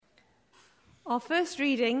Our first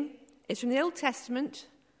reading is from the Old Testament,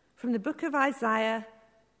 from the book of Isaiah,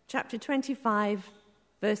 chapter 25,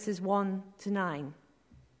 verses 1 to 9.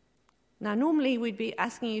 Now, normally we'd be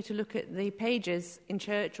asking you to look at the pages in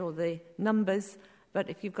church or the numbers, but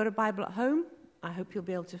if you've got a Bible at home, I hope you'll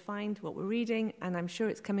be able to find what we're reading, and I'm sure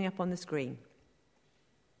it's coming up on the screen.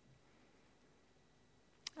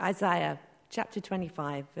 Isaiah, chapter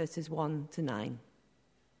 25, verses 1 to 9.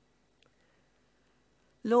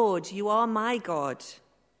 Lord, you are my God.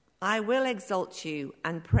 I will exalt you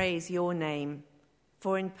and praise your name,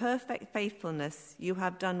 for in perfect faithfulness you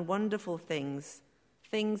have done wonderful things,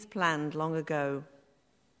 things planned long ago.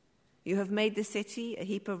 You have made the city a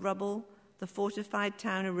heap of rubble, the fortified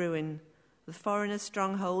town a ruin, the foreigner's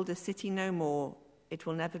stronghold a city no more. It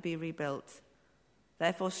will never be rebuilt.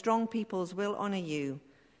 Therefore strong peoples will honor you.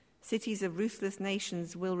 Cities of ruthless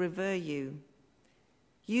nations will revere you.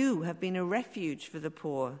 You have been a refuge for the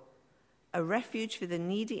poor, a refuge for the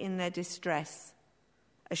needy in their distress,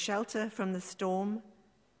 a shelter from the storm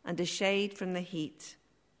and a shade from the heat.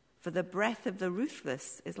 For the breath of the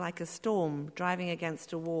ruthless is like a storm driving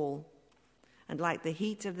against a wall, and like the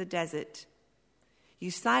heat of the desert.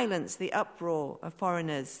 You silence the uproar of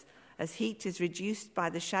foreigners, as heat is reduced by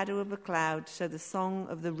the shadow of a cloud, so the song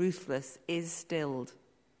of the ruthless is stilled.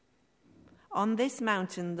 On this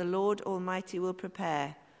mountain the Lord Almighty will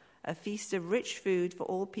prepare a feast of rich food for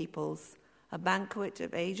all peoples, a banquet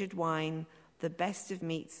of aged wine, the best of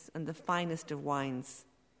meats and the finest of wines.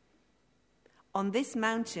 On this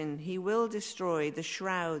mountain he will destroy the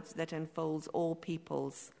shroud that enfolds all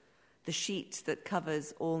peoples, the sheet that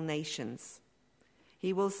covers all nations.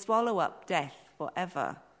 He will swallow up death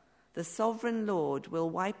forever. The sovereign Lord will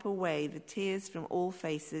wipe away the tears from all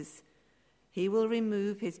faces. He will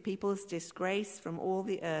remove his people's disgrace from all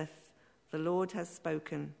the earth. The Lord has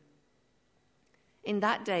spoken. In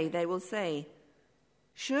that day they will say,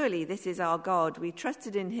 "Surely this is our God. We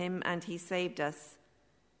trusted in him and he saved us.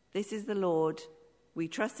 This is the Lord. We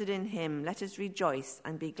trusted in him. Let us rejoice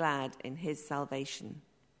and be glad in his salvation."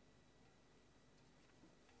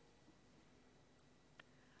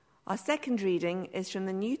 Our second reading is from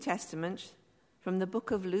the New Testament, from the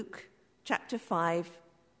book of Luke, chapter 5,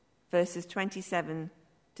 verses 27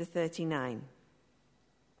 to 39.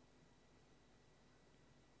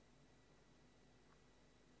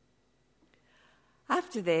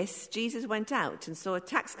 After this, Jesus went out and saw a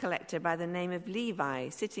tax collector by the name of Levi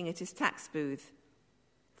sitting at his tax booth.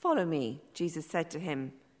 "Follow me," Jesus said to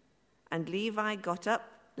him. And Levi got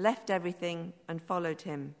up, left everything, and followed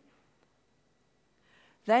him.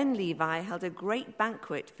 Then Levi held a great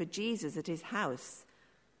banquet for Jesus at his house,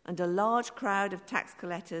 and a large crowd of tax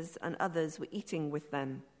collectors and others were eating with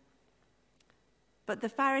them. But the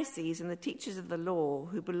Pharisees and the teachers of the law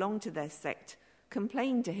who belonged to their sect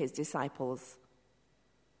complained to his disciples,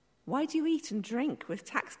 "Why do you eat and drink with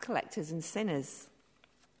tax collectors and sinners?"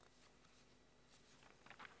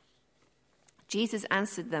 Jesus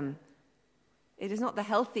answered them, "It is not the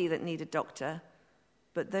healthy that need a doctor,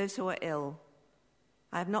 but those who are ill.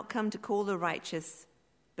 I have not come to call the righteous,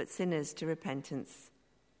 but sinners to repentance."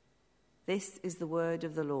 This is the word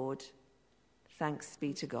of the Lord. Thanks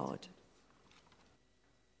be to God.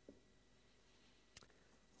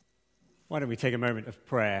 Why don't we take a moment of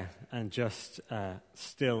prayer and just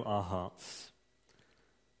still our hearts.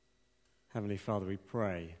 Heavenly Father, we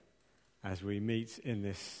pray as we meet in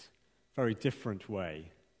this very different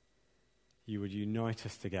way, you would unite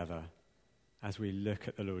us together as we look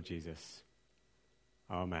at the Lord Jesus.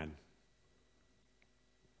 Amen.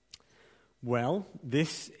 Well,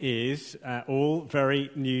 this is all very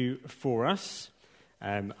new for us.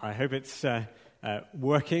 I hope it's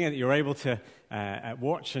working and that you're able to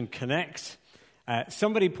watch and connect.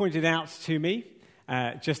 Somebody pointed out to me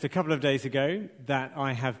just a couple of days ago that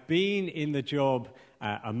I have been in the job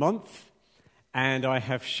a month and I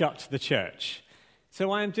have shut the church. So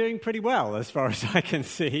I am doing pretty well as far as I can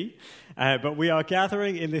see. But we are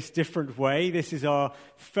gathering in this different way. This is our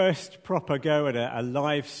first proper go at a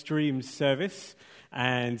live streamed service.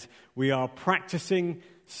 And we are practicing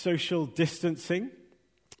social distancing.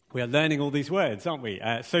 We are learning all these words, aren't we?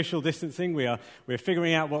 Social distancing, we're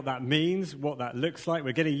figuring out what that means, what that looks like.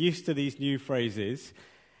 We're getting used to these new phrases.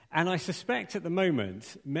 And I suspect at the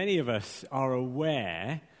moment, many of us are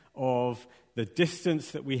aware of the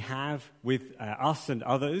distance that we have with us and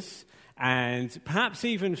others, and perhaps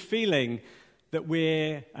even feeling that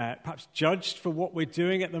we're perhaps judged for what we're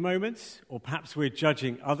doing at the moment, or perhaps we're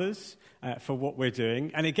judging others for what we're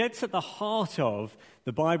doing. And it gets at the heart of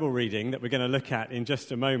the Bible reading that we're going to look at in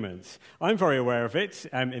just a moment. I'm very aware of it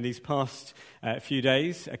in these past few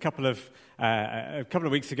days. A couple of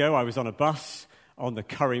weeks ago, I was on a bus on the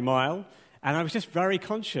Curry Mile, and I was just very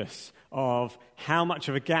conscious of how much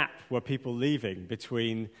of a gap were people leaving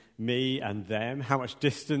between me and them. How much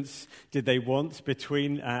distance did they want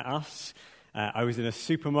between us? I was in a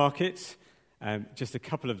supermarket just a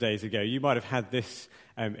couple of days ago. You might have had this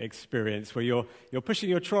experience where you're pushing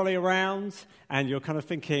your trolley around and you're kind of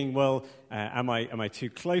thinking, well, am I too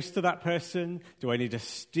close to that person? Do I need to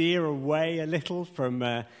steer away a little from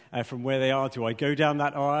where they are? Do I go down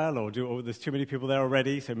that aisle, or there's too many people there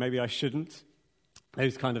already, so maybe I shouldn't?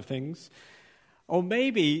 Those kind of things. Or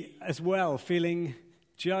maybe as well feeling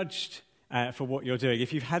judged for what you're doing.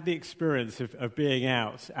 If you've had the experience of being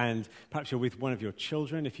out, and perhaps you're with one of your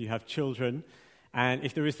children, if you have children, and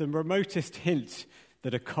if there is the remotest hint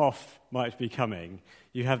that a cough might be coming,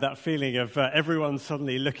 you have that feeling of everyone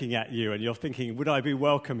suddenly looking at you, and you're thinking, would I be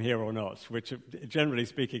welcome here or not? Which, generally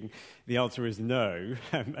speaking, the answer is no,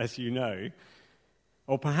 as you know.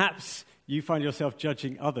 Or perhaps you find yourself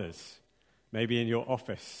judging others, maybe in your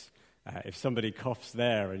office. If somebody coughs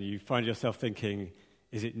there and you find yourself thinking,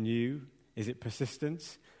 is it new? Is it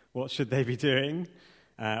persistent? What should they be doing?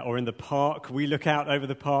 Or in the park, we look out over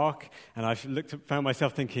the park, and I've found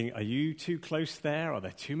myself thinking, are you too close there? Are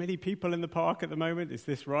there too many people in the park at the moment? Is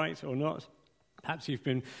this right or not? Perhaps you've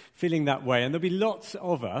been feeling that way. And there'll be lots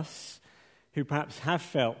of us who perhaps have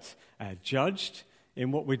felt judged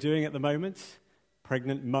in what we're doing at the moment.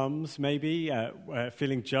 Pregnant mums, maybe,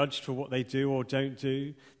 feeling judged for what they do or don't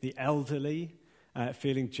do. The elderly,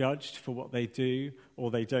 feeling judged for what they do or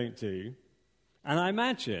they don't do. And I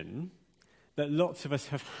imagine that lots of us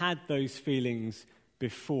have had those feelings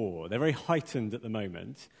before. They're very heightened at the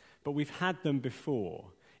moment, but we've had them before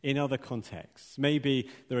in other contexts. Maybe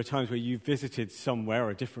there are times where you've visited somewhere,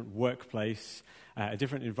 a different workplace, a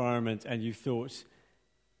different environment, and you thought,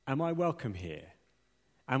 am I welcome here?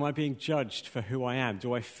 Am I being judged for who I am?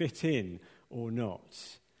 Do I fit in or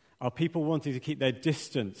not? Are people wanting to keep their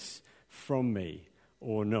distance from me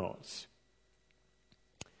or not?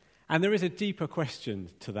 And there is a deeper question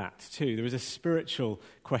to that too. There is a spiritual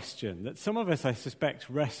question that some of us, I suspect,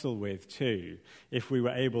 wrestle with too, if we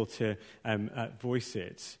were able to voice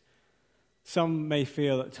it. Some may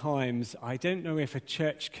feel at times, I don't know if a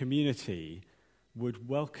church community would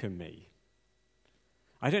welcome me.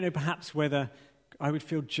 I don't know perhaps whether I would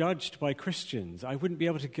feel judged by Christians. I wouldn't be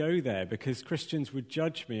able to go there because Christians would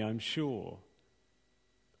judge me, I'm sure.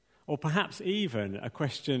 Or perhaps even a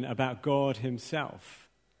question about God himself.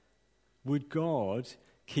 Would God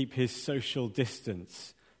keep his social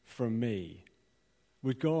distance from me?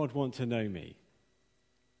 Would God want to know me?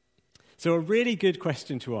 So a really good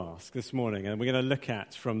question to ask this morning, and we're going to look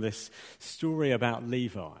at from this story about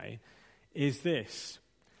Levi, is this: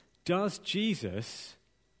 does Jesus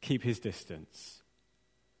keep his distance?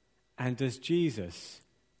 And does Jesus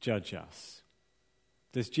judge us?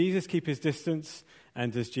 Does Jesus keep his distance?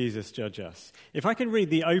 And does Jesus judge us? If I can read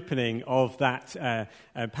the opening of that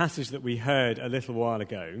passage that we heard a little while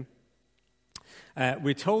ago,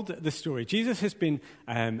 we're told the story. Jesus has been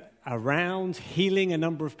around healing a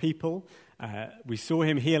number of people. We saw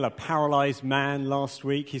him heal a paralyzed man last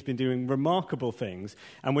week. He's been doing remarkable things.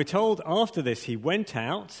 And we're told after this he went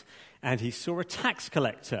out and he saw a tax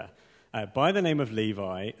collector by the name of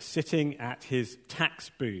Levi sitting at his tax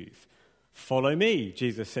booth. "Follow me,"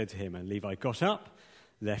 Jesus said to him. And Levi got up,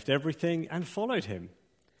 left everything, and followed him.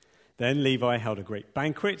 Then Levi held a great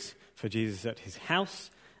banquet for Jesus at his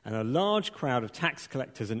house, and a large crowd of tax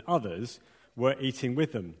collectors and others were eating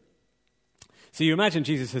with them. So you imagine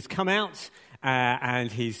Jesus has come out,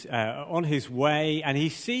 and he's on his way, and he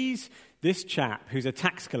sees this chap who's a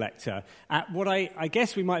tax collector at what I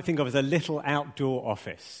guess we might think of as a little outdoor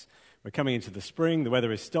office. We're coming into the spring, the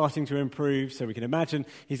weather is starting to improve, so we can imagine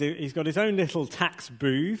he's got his own little tax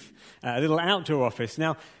booth, a little outdoor office.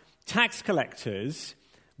 Now, tax collectors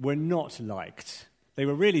were not liked. They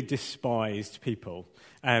were really despised people.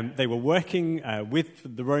 They were working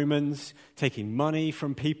with the Romans, taking money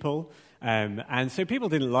from people, and so people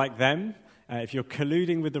didn't like them. If you're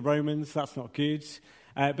colluding with the Romans, that's not good.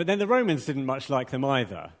 But then the Romans didn't much like them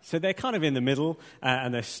either. So they're kind of in the middle,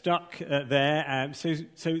 and they're stuck there. So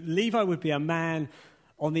Levi would be a man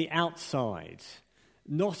on the outside,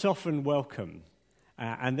 not often welcome.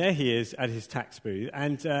 And there he is at his tax booth.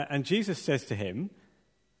 And Jesus says to him,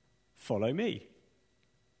 "Follow me."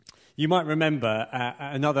 You might remember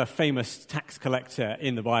another famous tax collector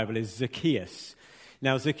in the Bible is Zacchaeus.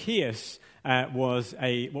 Now, Zacchaeus was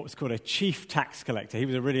what was called a chief tax collector. He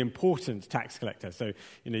was a really important tax collector. So,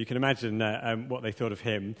 you can imagine what they thought of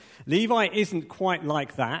him. Levi isn't quite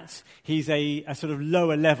like that. He's a sort of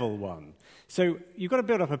lower level one. So you've got to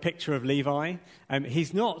build up a picture of Levi.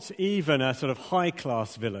 He's not even a sort of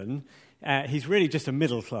high-class villain. He's really just a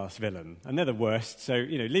middle-class villain, and they're the worst. So,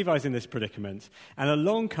 Levi's in this predicament, and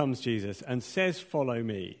along comes Jesus and says, "Follow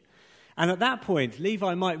me." And at that point,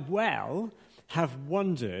 Levi might well have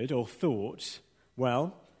wondered or thought,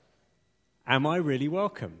 well, am I really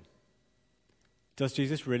welcome? Does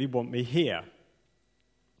Jesus really want me here?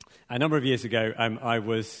 A number of years ago, I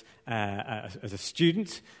was, as a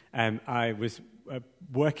student, I was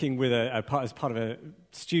working with as part of a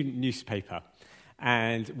student newspaper.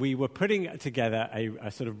 And we were putting together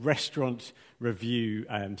a sort of restaurant review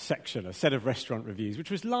section, a set of restaurant reviews,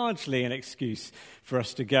 which was largely an excuse for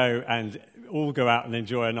us to go and all go out and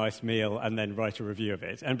enjoy a nice meal and then write a review of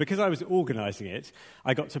it. And because I was organising it,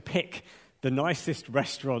 I got to pick the nicest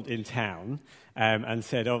restaurant in town and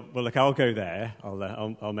said, "Oh, well, look, I'll go there.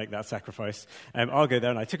 I'll make that sacrifice. I'll go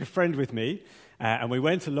there." And I took a friend with me, and we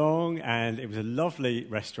went along, and it was a lovely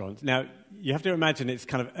restaurant. Now, you have to imagine it's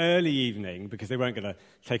kind of early evening because they weren't going to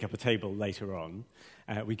take up a table later on.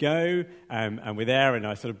 We go, and we're there, and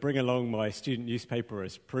I sort of bring along my student newspaper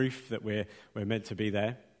as proof that we're meant to be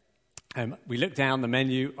there. We look down the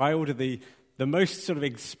menu. I ordered the most sort of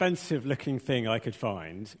expensive-looking thing I could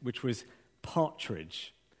find, which was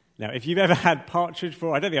partridge. Now, if you've ever had partridge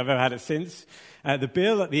before, I don't think I've ever had it since. The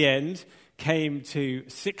bill at the end came to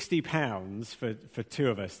 £60 for two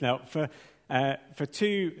of us. Now, for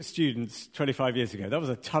two students 25 years ago, that was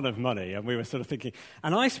a ton of money, and we were sort of thinking,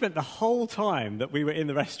 and I spent the whole time that we were in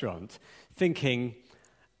the restaurant thinking,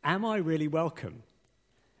 am I really welcome?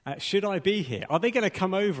 Should I be here? Are they going to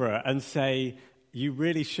come over and say, you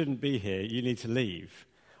really shouldn't be here, you need to leave?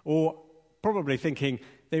 Or probably thinking,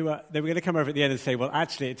 they were going to come over at the end and say, well,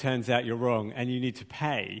 actually, it turns out you're wrong and you need to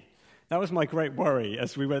pay. That was my great worry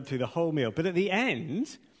as we went through the whole meal. But at the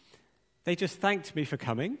end, they just thanked me for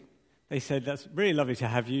coming. They said, that's really lovely to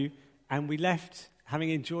have you. And we left having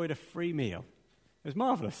enjoyed a free meal. It was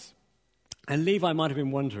marvelous. And Levi might have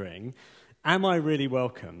been wondering, am I really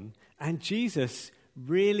welcome? And Jesus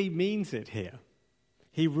really means it here.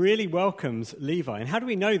 He really welcomes Levi. And how do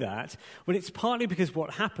we know that? Well, it's partly because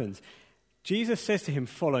what happens. Jesus says to him,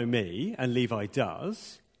 "Follow me," and Levi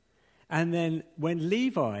does. And then when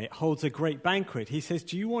Levi holds a great banquet, he says,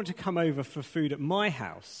 "Do you want to come over for food at my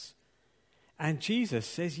house?" And Jesus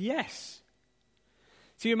says, "Yes."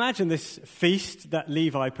 So you imagine this feast that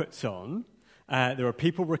Levi puts on. There are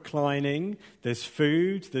people reclining, there's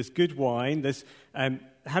food, there's good wine, there's,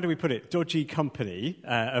 how do we put it, dodgy company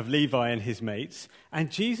of Levi and his mates.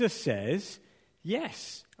 And Jesus says,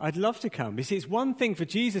 "Yes, I'd love to come." You see, it's one thing for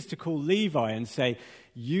Jesus to call Levi and say,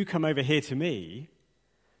 "You come over here to me."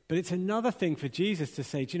 But it's another thing for Jesus to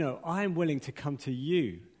say, "Do you know, I'm willing to come to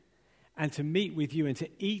you and to meet with you and to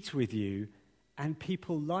eat with you and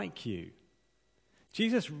people like you."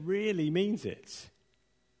 Jesus really means it.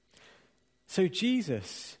 So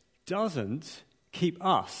Jesus doesn't keep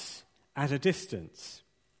us at a distance.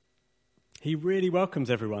 He really welcomes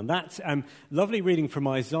everyone. That lovely reading from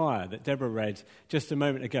Isaiah that Deborah read just a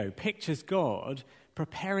moment ago pictures God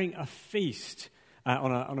preparing a feast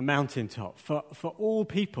on a mountaintop for all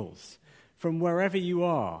peoples, from wherever you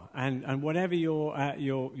are and whatever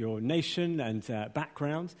your nation and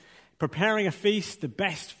background, preparing a feast, the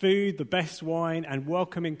best food, the best wine, and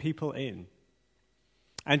welcoming people in.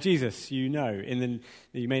 And Jesus, you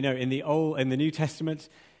may know in the New Testament,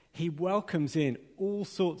 he welcomes in all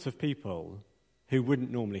sorts of people who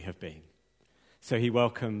wouldn't normally have been. So he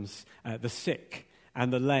welcomes the sick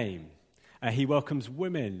and the lame. He welcomes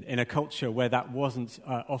women in a culture where that wasn't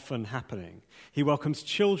often happening. He welcomes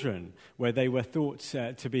children where they were thought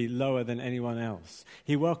to be lower than anyone else.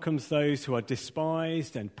 He welcomes those who are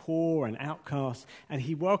despised and poor and outcast, and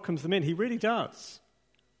he welcomes them in. He really does.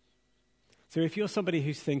 So if you're somebody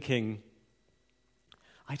who's thinking,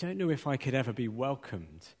 I don't know if I could ever be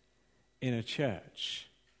welcomed in a church,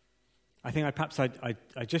 I think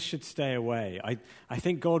I just should stay away. I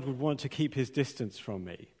think God would want to keep his distance from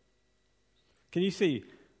me. Can you see,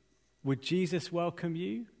 would Jesus welcome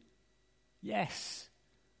you? Yes,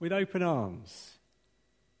 with open arms.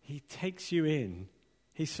 He takes you in.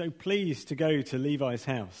 He's so pleased to go to Levi's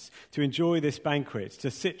house, to enjoy this banquet,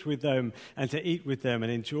 to sit with them and to eat with them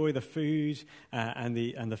and enjoy the food and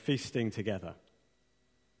the feasting together.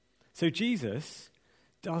 So Jesus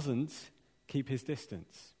doesn't keep his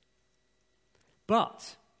distance.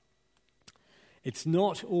 But It's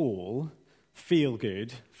not all feel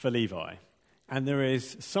good for Levi. And there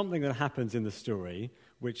is something that happens in the story,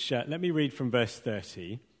 which, let me read from verse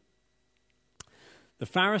 30. The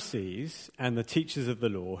Pharisees and the teachers of the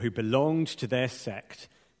law who belonged to their sect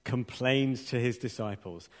complained to his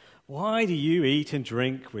disciples, "Why do you eat and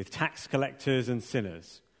drink with tax collectors and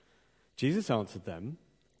sinners?" Jesus answered them,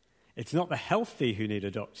 "It's not the healthy who need a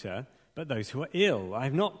doctor, but those who are ill. I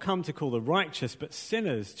have not come to call the righteous, but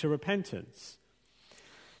sinners to repentance."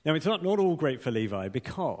 Now, it's not all great for Levi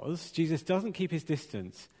because Jesus doesn't keep his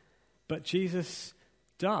distance, but Jesus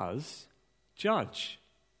does judge.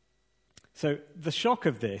 So the shock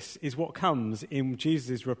of this is what comes in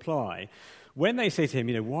Jesus' reply. When they say to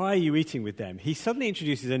him, "Why are you eating with them?" he suddenly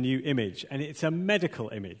introduces a new image, and it's a medical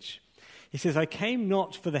image. He says, "I came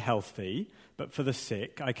not for the healthy, but for the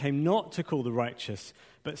sick. I came not to call the righteous,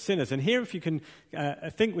 but sinners." And here, if you can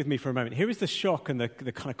think with me for a moment, here is the shock and the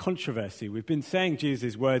kind of controversy. We've been saying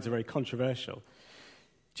Jesus' words are very controversial.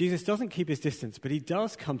 Jesus doesn't keep his distance, but he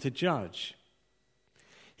does come to judge.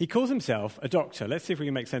 He calls himself a doctor. Let's see if we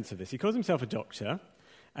can make sense of this. He calls himself a doctor.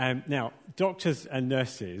 Now, doctors and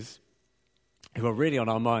nurses, who are really on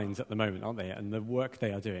our minds at the moment, aren't they, and the work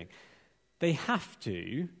they are doing, they have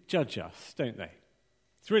to judge us, don't they?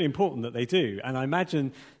 It's really important that they do. And I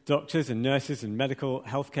imagine doctors and nurses and medical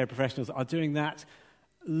healthcare professionals are doing that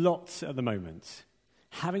lots at the moment,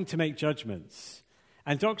 having to make judgments.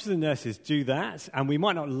 And doctors and nurses do that, and we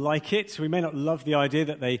might not like it. We may not love the idea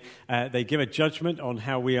that they give a judgment on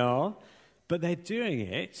how we are, but they're doing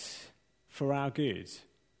it for our good.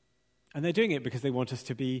 And they're doing it because they want us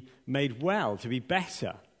to be made well, to be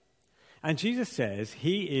better. And Jesus says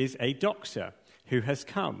he is a doctor who has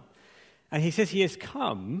come. And he says he has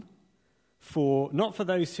come not for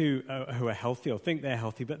those who are healthy or think they're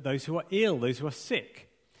healthy, but those who are ill, those who are sick.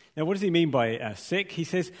 Now, what does he mean by sick? He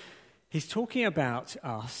says he's talking about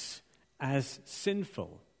us as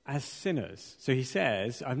sinful, as sinners. So he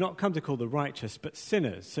says, "I've not come to call the righteous, but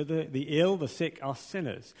sinners." So the ill, the sick are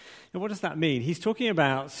sinners. Now, what does that mean? He's talking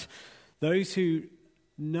about those who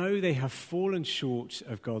know they have fallen short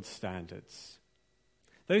of God's standards.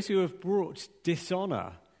 Those who have brought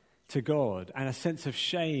dishonor to God and a sense of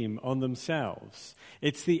shame on themselves.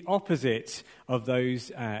 It's the opposite of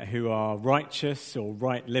those who are righteous or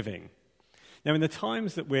right living. Now, in the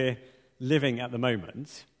times that we're living at the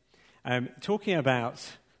moment, talking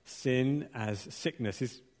about sin as sickness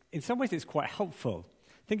is, in some ways, it's quite helpful.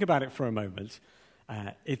 Think about it for a moment.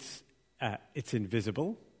 It's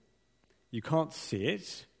invisible. You can't see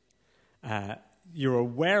it. You're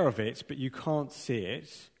aware of it, but you can't see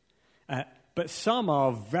it. But some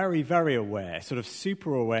are very, very aware, sort of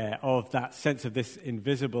super aware of that sense of this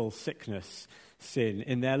invisible sickness, sin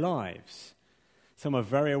in their lives. Some are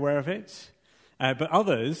very aware of it. But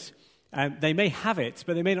others, they may have it,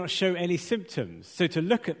 but they may not show any symptoms. So to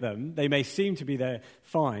look at them, they may seem to be there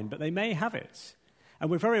fine, but they may have it. And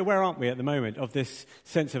we're very aware, aren't we, at the moment, of this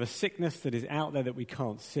sense of a sickness that is out there that we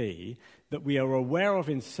can't see, that we are aware of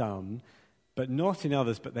in some, but not in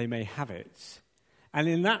others, but they may have it. And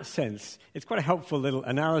in that sense, it's quite a helpful little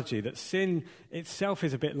analogy that sin itself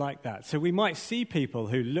is a bit like that. So we might see people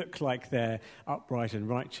who look like they're upright and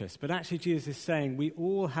righteous, but actually Jesus is saying we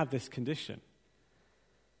all have this condition.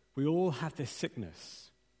 We all have this sickness.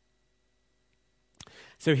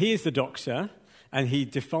 So he is the doctor, and he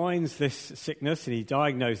defines this sickness and he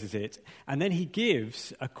diagnoses it, and then he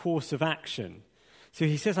gives a course of action. So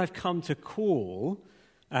he says, "I've come to call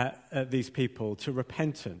these people to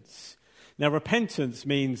repentance." Now, repentance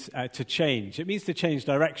means to change. It means to change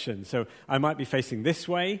direction. So I might be facing this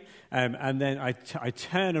way, and then I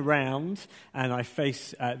turn around and I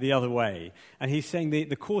face the other way. And he's saying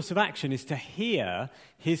the course of action is to hear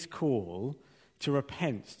his call to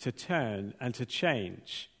repent, to turn, and to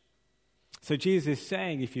change. So Jesus is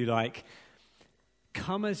saying, if you like,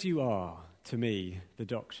 come as you are to me, the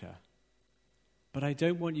doctor, but I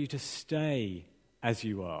don't want you to stay as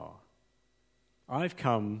you are. I've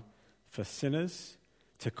come for sinners,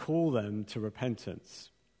 to call them to repentance.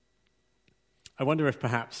 I wonder if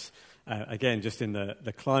perhaps, again, just in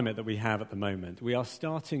the climate that we have at the moment, we are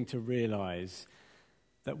starting to realize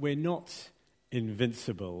that we're not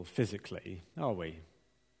invincible physically, are we?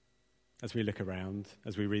 As we look around,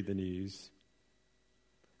 as we read the news.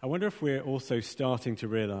 I wonder if we're also starting to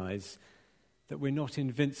realize that we're not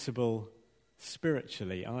invincible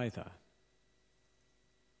spiritually either.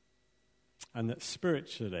 And that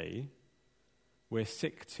spiritually, we're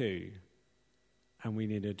sick too, and we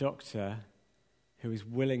need a doctor who is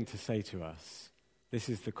willing to say to us, this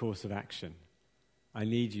is the course of action. I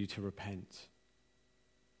need you to repent.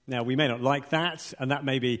 Now, we may not like that, and that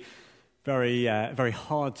may be very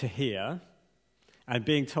hard to hear. And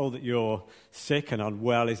being told that you're sick and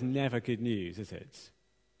unwell is never good news, is it?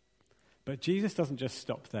 But Jesus doesn't just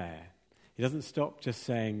stop there. He doesn't stop just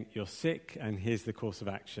saying, you're sick and here's the course of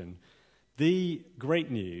action. The great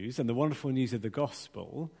news and the wonderful news of the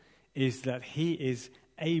gospel is that he is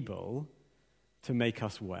able to make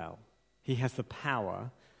us well. He has the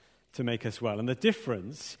power to make us well. And the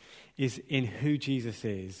difference is in who Jesus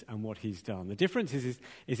is and what he's done. The difference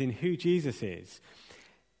is in who Jesus is.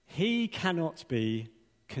 He cannot be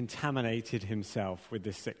contaminated himself with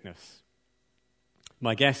this sickness.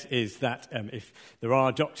 My guess is that if there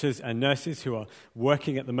are doctors and nurses who are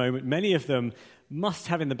working at the moment, many of them must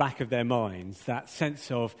have in the back of their minds that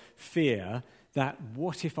sense of fear that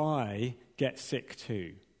what if I get sick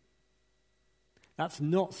too? That's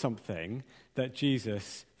not something that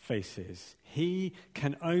Jesus faces. He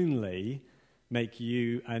can only make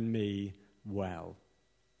you and me well.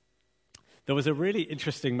 There was a really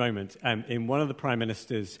interesting moment in one of the Prime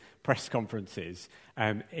Minister's press conferences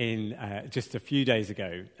in just a few days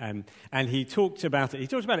ago, and he talked about it. He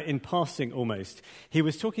talked about it in passing almost. He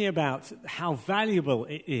was talking about how valuable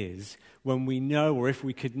it is when we know, or if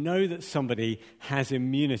we could know, that somebody has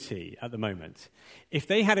immunity at the moment. If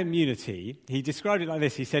they had immunity, he described it like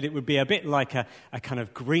this. He said it would be a bit like a kind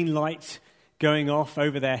of green light going off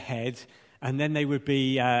over their head. And then they would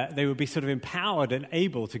be sort of empowered and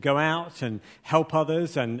able to go out and help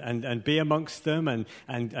others and be amongst them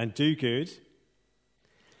and do good.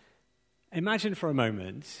 Imagine for a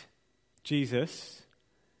moment Jesus,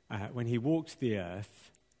 when he walked the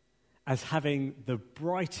earth, as having the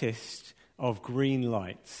brightest of green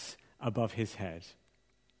lights above his head.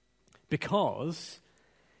 Because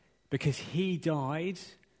he died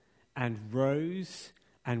and rose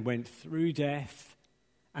and went through death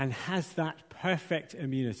and has that perfect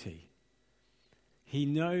immunity. He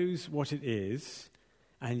knows what it is,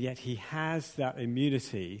 and yet he has that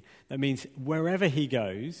immunity. That means wherever he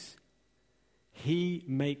goes, he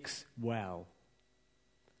makes well.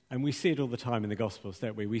 And we see it all the time in the Gospels,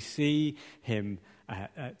 don't we? We see him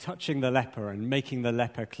touching the leper and making the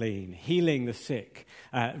leper clean, healing the sick,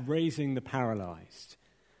 raising the paralyzed.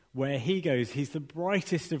 Where he goes, he's the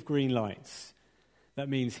brightest of green lights. That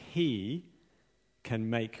means he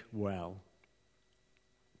can make well.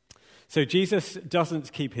 So Jesus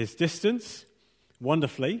doesn't keep his distance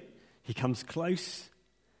wonderfully. He comes close,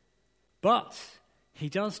 but he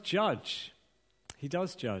does judge. He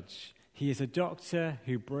does judge. He is a doctor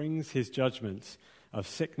who brings his judgment of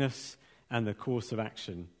sickness and the course of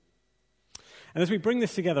action. And as we bring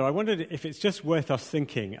this together, I wondered if it's just worth us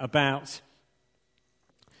thinking about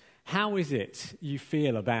how is it you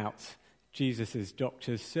feel about Jesus'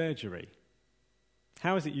 doctor's surgery?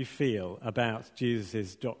 How is it you feel about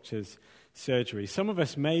Jesus' doctor's surgery? Some of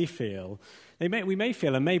us may feel, we may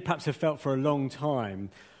feel and may perhaps have felt for a long time,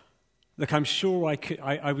 look, I'm sure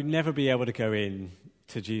I would never be able to go in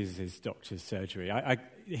to Jesus' doctor's surgery.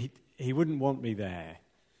 He wouldn't want me there.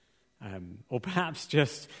 Or perhaps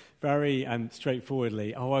just very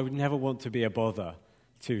straightforwardly, I would never want to be a bother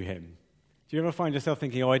to him. Do you ever find yourself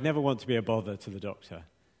thinking, I'd never want to be a bother to the doctor?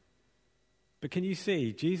 But can you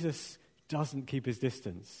see, Jesus doesn't keep his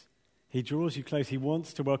distance. He draws you close. He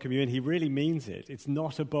wants to welcome you in. He really means it. It's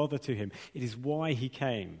not a bother to him. It is why he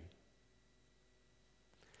came.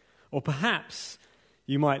 Or perhaps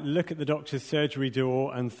you might look at the doctor's surgery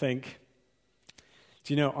door and think,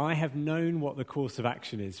 do you know, I have known what the course of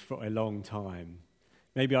action is for a long time.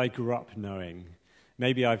 Maybe I grew up knowing.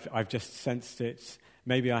 Maybe I've just sensed it.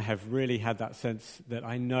 Maybe I have really had that sense that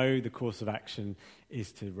I know the course of action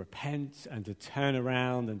is to repent and to turn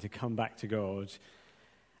around and to come back to God.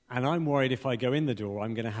 And I'm worried if I go in the door,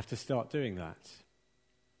 I'm going to have to start doing that.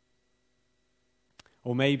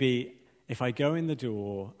 Or maybe if I go in the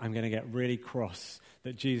door, I'm going to get really cross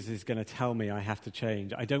that Jesus is going to tell me I have to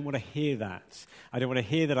change. I don't want to hear that. I don't want to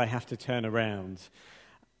hear that I have to turn around.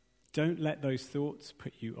 Don't let those thoughts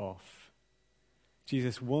put you off.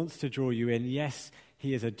 Jesus wants to draw you in. Yes,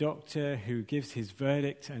 he is a doctor who gives his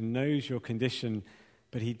verdict and knows your condition,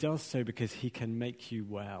 but he does so because he can make you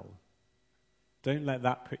well. Don't let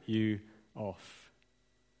that put you off.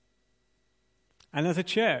 And as a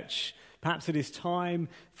church, perhaps it is time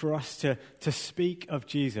for us to speak of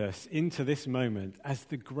Jesus into this moment as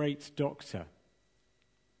the great doctor.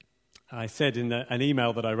 I said in an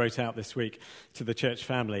email that I wrote out this week to the church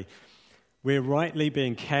family, we're rightly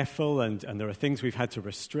being careful and there are things we've had to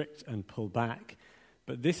restrict and pull back.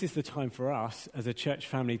 But this is the time for us as a church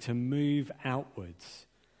family to move outwards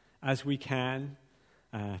as we can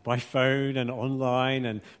by phone and online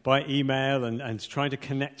and by email and trying to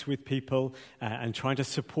connect with people and trying to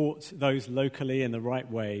support those locally in the right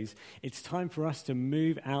ways. It's time for us to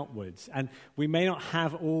move outwards. And we may not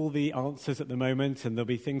have all the answers at the moment, and there'll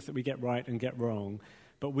be things that we get right and get wrong,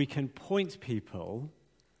 but we can point people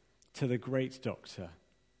to the great doctor,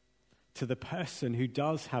 to the person who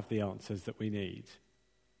does have the answers that we need.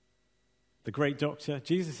 The great doctor,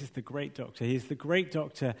 Jesus is the great doctor. He is the great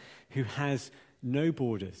doctor who has no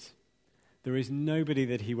borders. There is nobody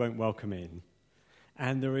that he won't welcome in.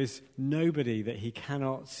 And there is nobody that he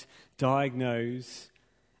cannot diagnose.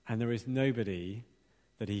 And there is nobody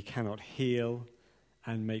that he cannot heal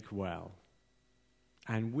and make well.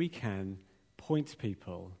 And we can point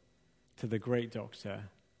people to the great doctor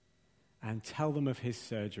and tell them of his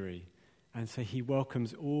surgery and say he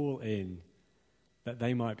welcomes all in that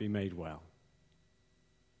they might be made well.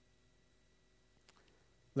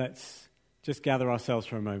 Let's just gather ourselves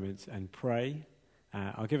for a moment and pray.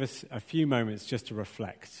 I'll give us a few moments just to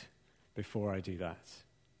reflect before I do that.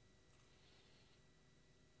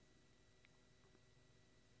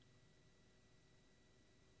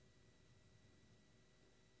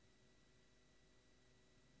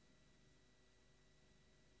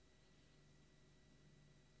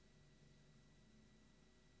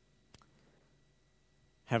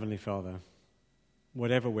 Heavenly Father,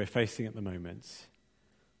 whatever we're facing at the moment,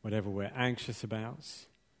 whatever we're anxious about,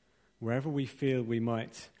 wherever we feel we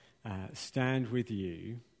might stand with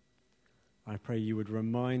you, I pray you would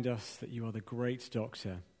remind us that you are the great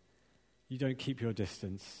doctor. You don't keep your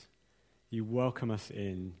distance. You welcome us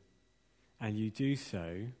in, and you do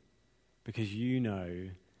so because you know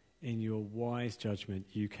in your wise judgment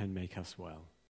you can make us well.